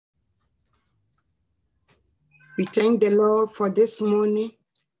We thank the Lord for this morning.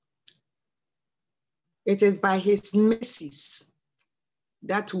 It is by his mercies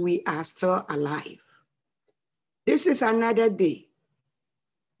that we are still alive. This is another day,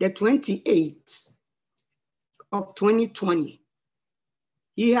 the 28th of 2020.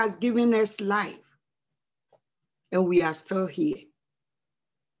 He has given us life, and we are still here.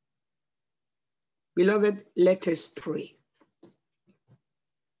 Beloved, let us pray.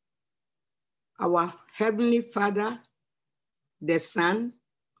 Our Heavenly Father, the Son,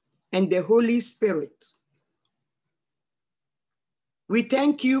 and the Holy Spirit, we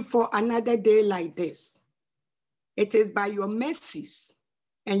thank you for another day like this. It is by your mercies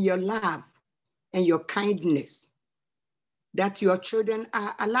and your love and your kindness that your children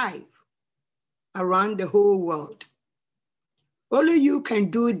are alive around the whole world. Only you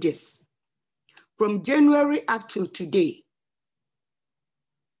can do this. From January up to today,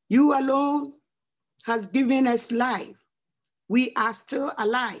 you alone has given us life. We are still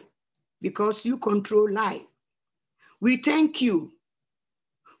alive because you control life. We thank you.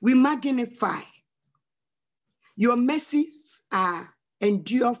 We magnify. Your mercies are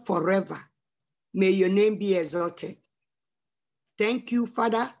endure forever. May your name be exalted. Thank you,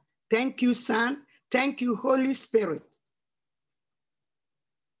 Father. Thank you, Son. Thank you, Holy Spirit,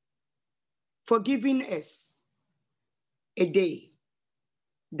 for giving us a day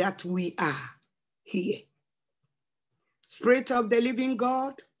that we are here. Spirit of the living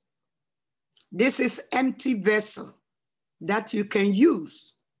God, this is empty vessel that you can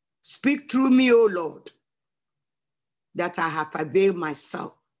use. Speak through me, O Lord, that I have availed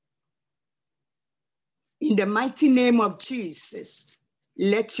myself. In the mighty name of Jesus,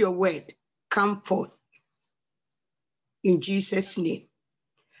 let your word come forth. In Jesus' name,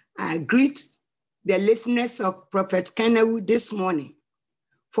 I greet the listeners of Prophet Kennewood this morning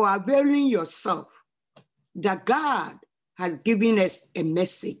for availing yourself that God has given us a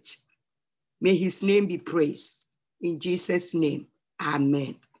message. May his name be praised. In Jesus' name,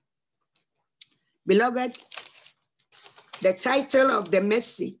 amen. Beloved, the title of the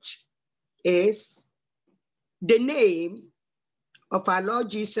message is "The Name of our Lord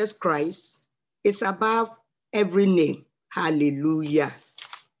Jesus Christ is above every name." Hallelujah.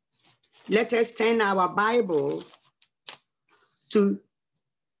 Let us turn our Bible to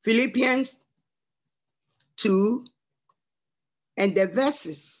Philippians 2, and the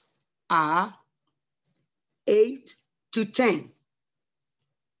verses are 8 to 10.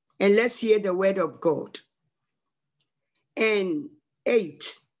 And let's hear the word of God. And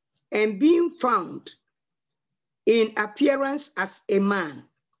 8, and being found in appearance as a man,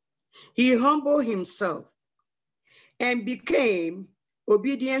 he humbled himself and became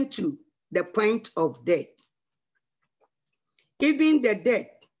obedient to the point of death, even the death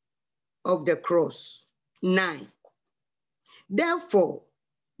of the cross. 9. Therefore,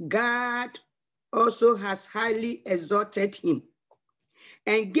 God also has highly exalted him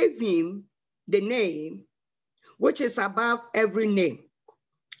and gave him the name which is above every name.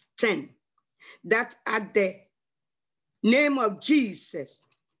 10. That at the name of Jesus,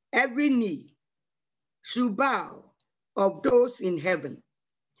 every knee should bow, of those in heaven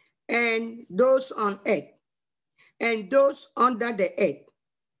and those on earth and those under the earth.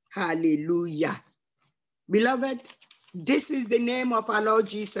 Hallelujah. Beloved, this is the name of our Lord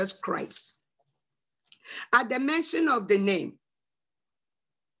Jesus Christ. At the mention of the name,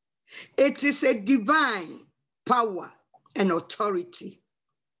 it is a divine power and authority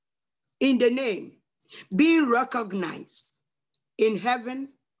in the name being recognized in heaven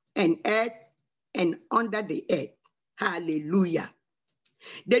and earth and under the earth. Hallelujah.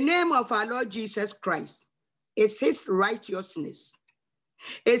 The name of our Lord Jesus Christ is his righteousness,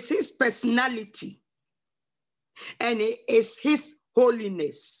 is his personality, and it is his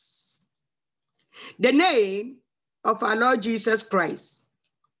holiness. The name of our Lord Jesus Christ,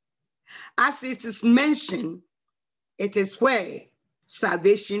 as it is mentioned, it is where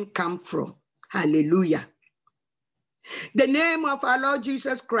salvation comes from. Hallelujah. The name of our Lord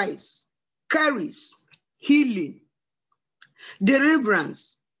Jesus Christ carries healing,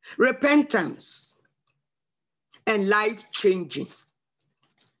 deliverance, repentance, and life-changing.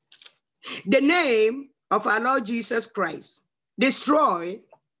 The name of our Lord Jesus Christ destroys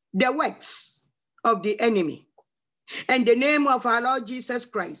the works of the enemy. And the name of our Lord Jesus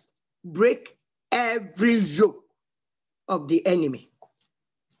Christ break every yoke of the enemy.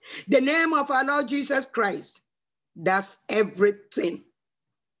 The name of our Lord Jesus Christ does everything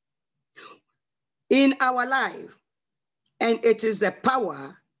in our life, and it is the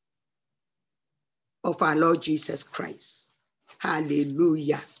power of our Lord Jesus Christ.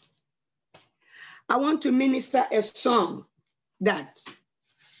 Hallelujah. I want to minister a song that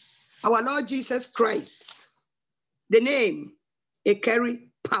our Lord Jesus Christ, the name, it carry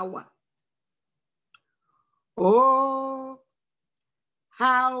power. Oh,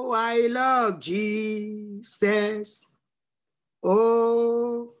 how I love Jesus.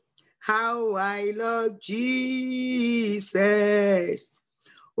 Oh, how I love Jesus.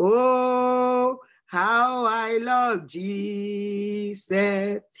 Oh, how I love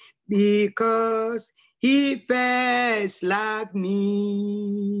Jesus, because he first loved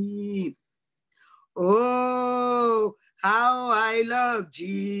me. Oh, how I love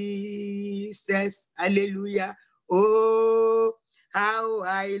Jesus. Hallelujah. Oh, how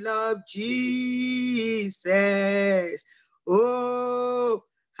I love Jesus. Oh,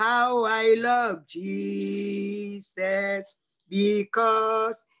 how I love Jesus,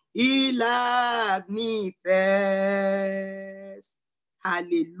 because he loved me first.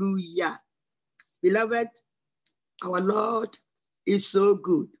 Hallelujah. Beloved, our Lord is so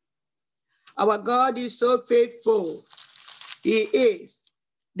good. Our God is so faithful. He is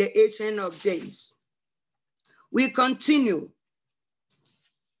the Ancient of Days. We continue.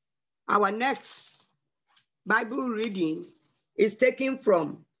 Our next Bible reading is taken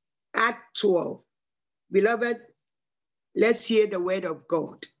from Act 12. Beloved, let's hear the word of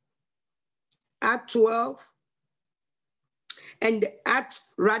God. Act 12, and the Act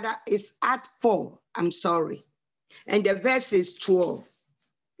rather is Act 4, I'm sorry. And the verse is 12.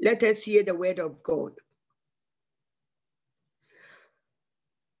 Let us hear the word of God.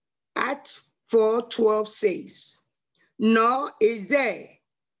 Act 4:12 says, nor is there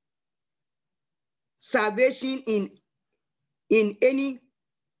salvation in any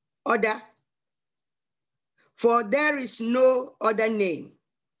other, for there is no other name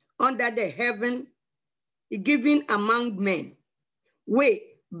under the heaven given among men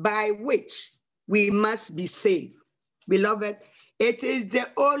by which we must be saved. Beloved, it is the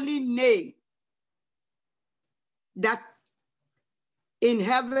only name that in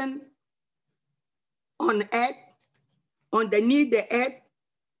heaven, on earth, underneath the earth,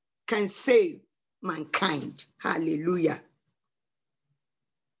 can save mankind. Hallelujah.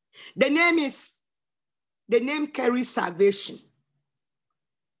 The name carries salvation.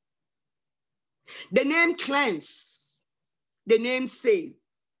 The name cleanse. The name save.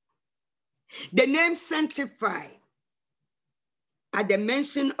 The name sanctify. At the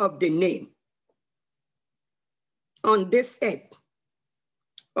mention of the name on this earth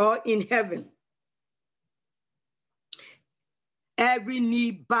or in heaven, every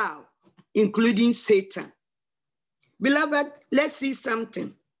knee bow, including Satan. Beloved, let's see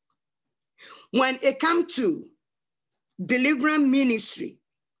something. When it comes to deliverance ministry,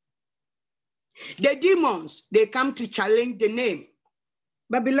 the demons, they come to challenge the name.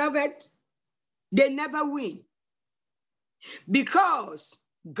 But beloved, they never win, because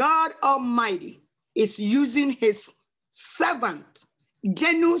God Almighty is using his servant,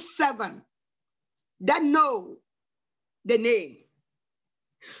 genuine servant, that know the name.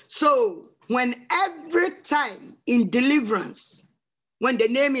 So when every time in deliverance, when the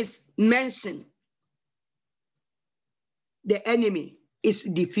name is mentioned, the enemy is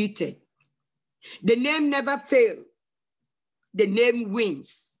defeated. The name never fails. The name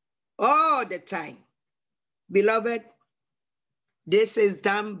wins all the time. Beloved, this is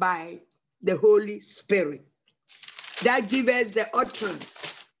done by the Holy Spirit that gives us the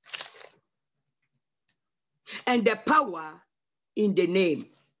utterance and the power in the name.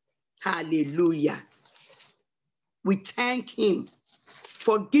 Hallelujah. We thank him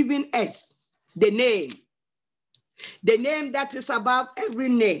for giving us the name that is above every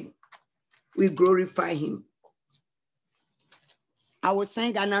name. We glorify him. I will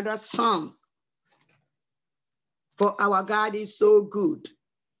sing another song, for our God is so good.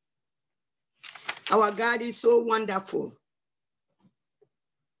 Our God is so wonderful.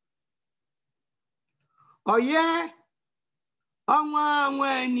 Oh yeah,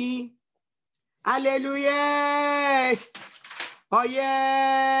 Onwani, hallelujah. Oh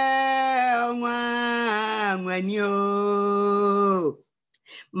yeah, Onwani o,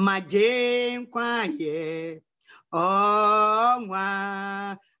 majem kwaye, Onwani.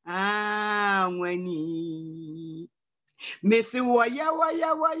 Missy waya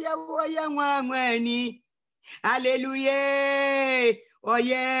Onwani, hallelujah. Oh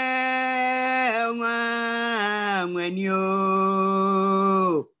yeah, Onwani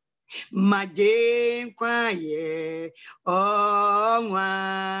o. Majem kwaye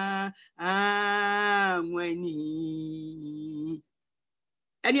Onwani.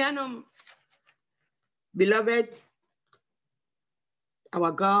 Beloved,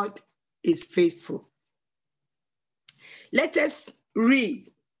 our God is faithful. Let us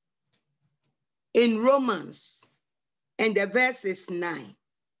read in Romans, and the verse is 9.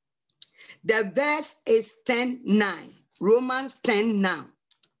 The verse is 10:9. Romans 10 now.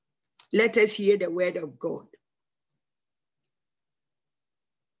 Let us hear the word of God.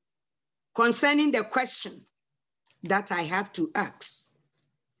 Concerning the question that I have to ask.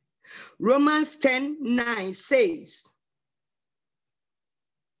 Romans 10:9 says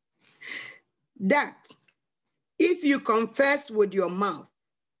that if you confess with your mouth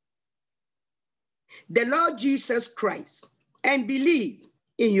the Lord Jesus Christ and believe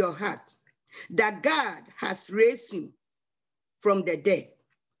in your heart that God has raised him from the dead,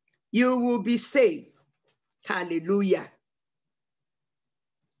 you will be saved. Hallelujah.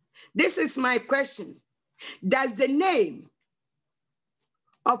 This is my question. Does the name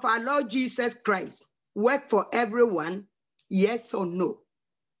of our Lord Jesus Christ work for everyone? Yes or no?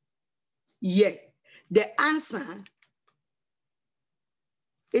 Yes. The answer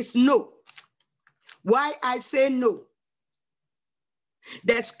is no. Why I say no?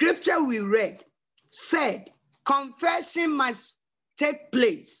 The scripture we read said confession must take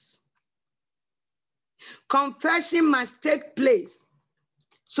place. Confession must take place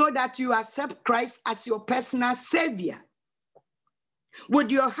so that you accept Christ as your personal savior.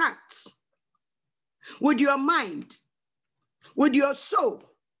 With your heart, with your mind, with your soul,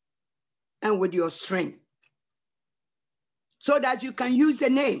 and with your strength. So that you can use the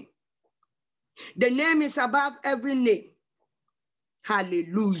name. The name is above every name.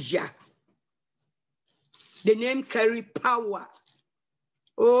 Hallelujah. The name carries power.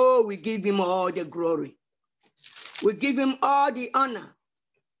 Oh, we give him all the glory. We give him all the honor.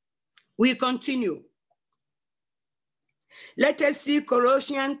 We continue. Let us see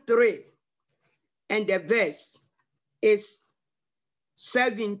Colossians 3, and the verse is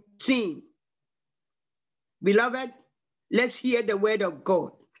 17. Beloved, let's hear the word of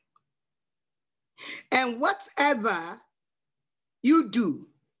God. And whatever you do,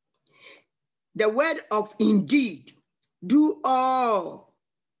 the word of indeed, do all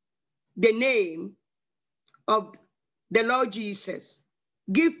the name of the Lord Jesus.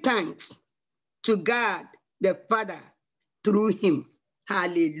 Give thanks to God the Father through him.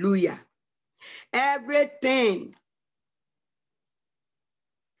 Hallelujah. Everything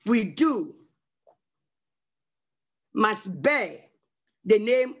we do must bear the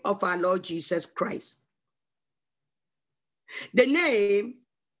name of our Lord Jesus Christ. The name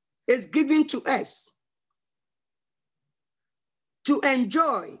is given to us to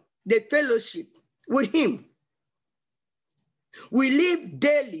enjoy the fellowship with him. We live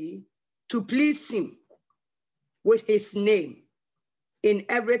daily to please him with his name in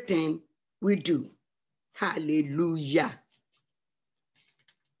everything we do. Hallelujah.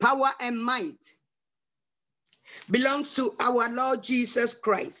 Power and might belongs to our Lord Jesus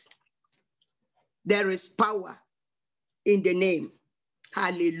Christ. There is power in the name.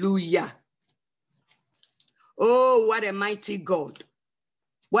 Hallelujah. Oh, what a mighty God.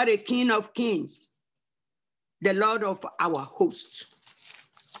 What a King of kings. The Lord of our hosts.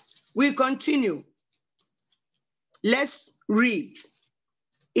 We continue. Let's read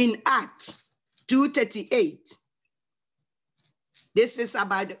in Acts 2:38. This is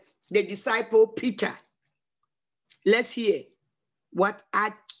about the disciple Peter. Let's hear what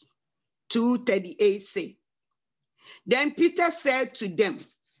Acts 2:38 say. Then Peter said to them,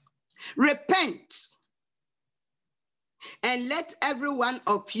 repent and let every one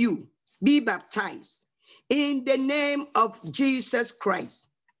of you be baptized in the name of Jesus Christ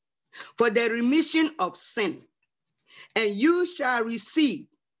for the remission of sin, and you shall receive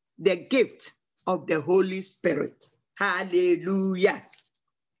the gift of the Holy Spirit. Hallelujah.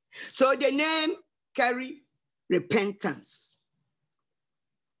 So the name carries repentance.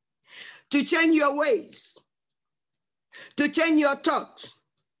 To change your ways, to change your thoughts,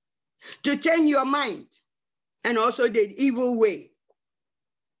 to change your mind, and also the evil way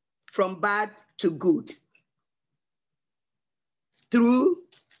from bad to good. Through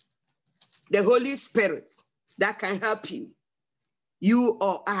the Holy Spirit that can help you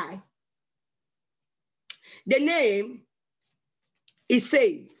or I. The name is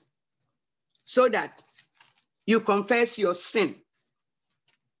saved so that you confess your sin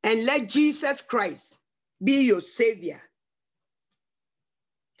and let Jesus Christ be your savior.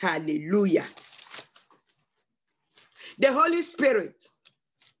 Hallelujah. The Holy Spirit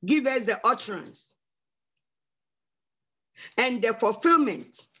gives us the utterance and the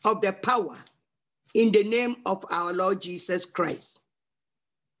fulfillment of the power in the name of our Lord Jesus Christ.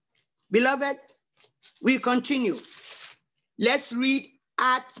 Beloved, we continue. Let's read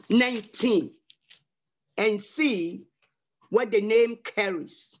Acts 19 and see what the name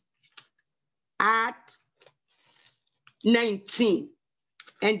carries. Acts 19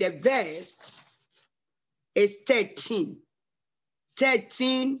 and the verse is 13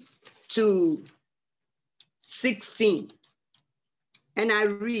 to 16. And I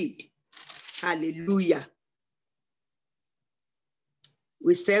read, hallelujah.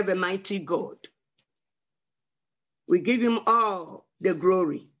 We serve a mighty God. We give him all the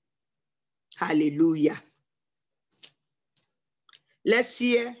glory. Hallelujah. Let's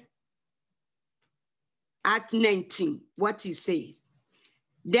hear Acts 19, what he says.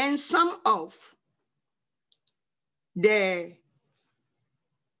 Then some of the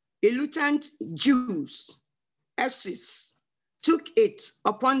militant Jews, Exes, took it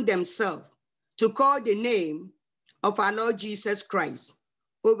upon themselves to call the name of our Lord Jesus Christ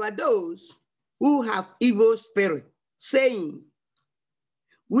over those who have evil spirit, saying,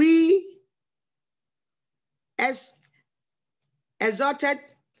 we exhorted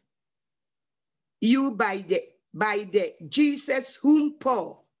you by the Jesus whom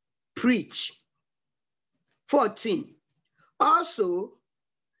Paul preached. 14. Also,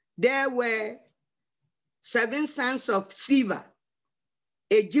 there were 7 sons of Sceva,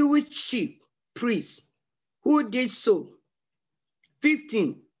 a Jewish chief priest, who did so.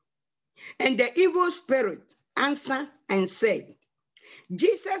 15. And the evil spirit answered and said,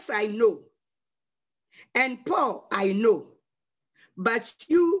 Jesus I know, and Paul I know, but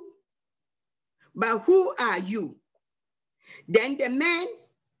who are you? Then the man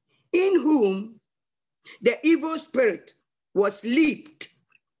in whom the evil spirit was leaped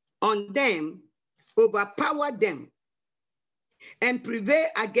on them, overpowered them, and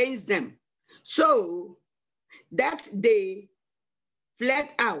prevailed against them, so that they fled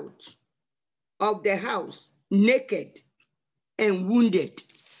out of the house naked and wounded.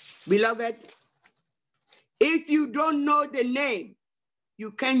 Beloved, if you don't know the name,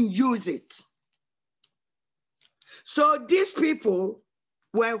 you can use it. So these people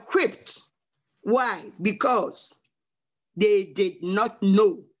were whipped. Why? Because they did not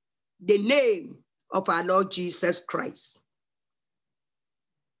know the name of our Lord Jesus Christ.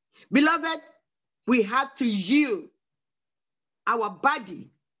 Beloved, we have to yield our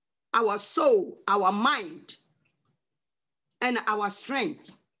body, our soul, our mind, and our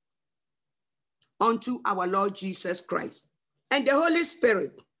strength unto our Lord Jesus Christ. And the Holy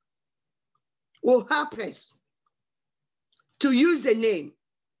Spirit will help us to use the name.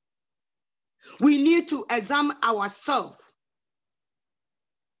 We need to examine ourselves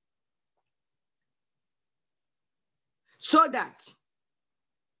so that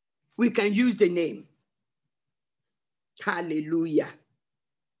we can use the name. Hallelujah.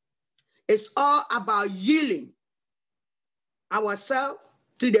 It's all about yielding ourselves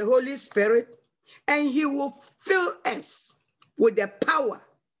to the Holy Spirit, and he will fill us with the power.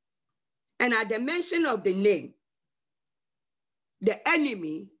 And at the mention of the name, the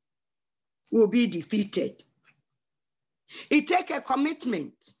enemy will be defeated. It takes a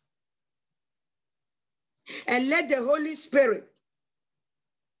commitment. And let the Holy Spirit,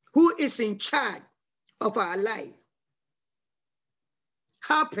 who is in charge of our life,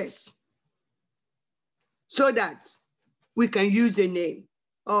 help us so that we can use the name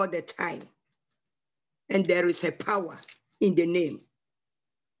all the time. And there is a power in the name.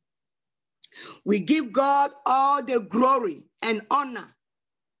 We give God all the glory and honor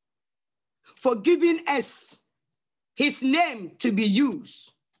for giving us his name to be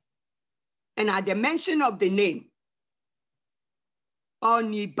used. And at the mention of the name, all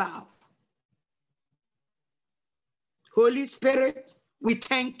knee bow. Holy Spirit, we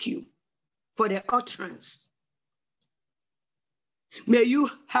thank you for the utterance. May you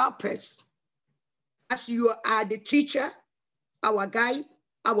help us as you are the teacher, our guide,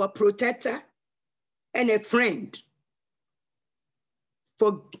 our protector, and a friend,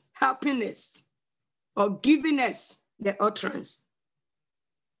 for helping us or giving us the utterance.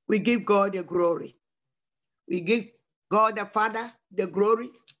 We give God the glory. We give God the Father the glory,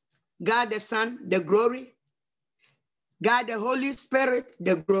 God the Son the glory, God the Holy Spirit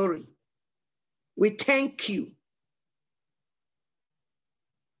the glory. We thank you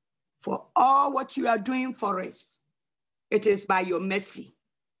for all what you are doing for us. It is by your mercy.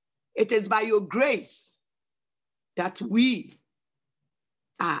 It is by your grace that we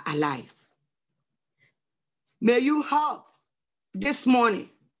are alive. May you help this morning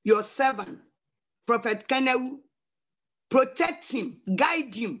your servant, Prophet Kenewu, protect him,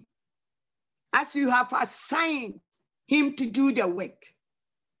 guide him, as you have assigned him to do the work,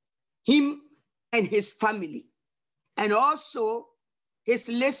 him and his family. And also his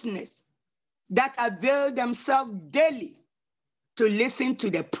listeners that avail themselves daily to listen to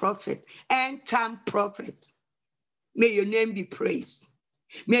the prophet, end-time prophet. May your name be praised.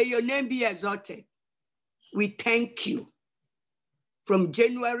 May your name be exalted. We thank you from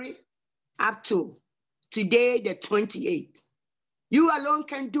January up to today, the 28th. You alone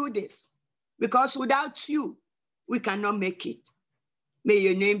can do this because without you, we cannot make it. May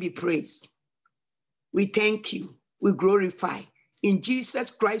your name be praised. We thank you. We glorify. In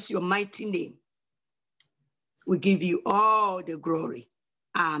Jesus Christ, your mighty name, we give you all the glory.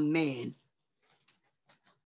 Amen.